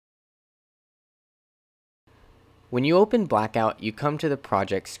When you open Blackout, you come to the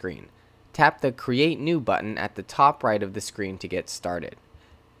project screen. Tap the Create New button at the top right of the screen to get started.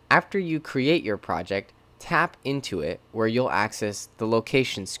 After you create your project, tap into it where you'll access the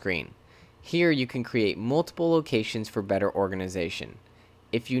location screen. Here you can create multiple locations for better organization.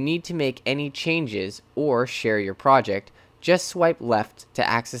 If you need to make any changes or share your project, just swipe left to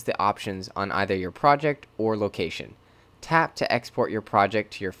access the options on either your project or location. Tap to export your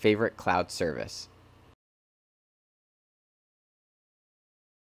project to your favorite cloud service.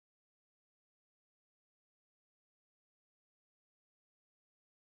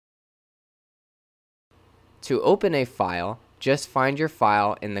 To open a file, just find your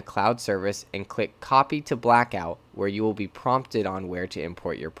file in the cloud service and click Copy to Blackout, where you will be prompted on where to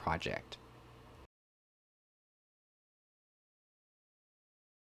import your project.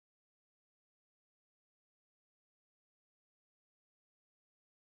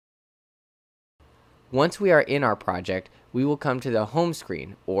 Once we are in our project, we will come to the home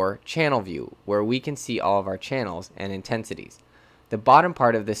screen or channel view, where we can see all of our channels and intensities. The bottom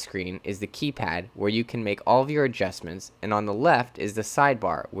part of the screen is the keypad where you can make all of your adjustments, and on the left is the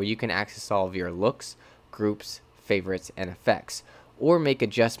sidebar where you can access all of your looks, groups, favorites, and effects, or make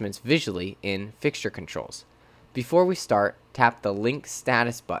adjustments visually in fixture controls. Before we start, tap the Link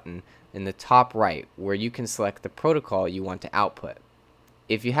Status button in the top right where you can select the protocol you want to output.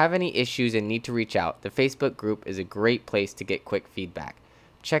 If you have any issues and need to reach out, the Facebook group is a great place to get quick feedback.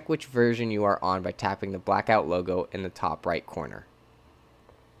 Check which version you are on by tapping the Blackout logo in the top right corner.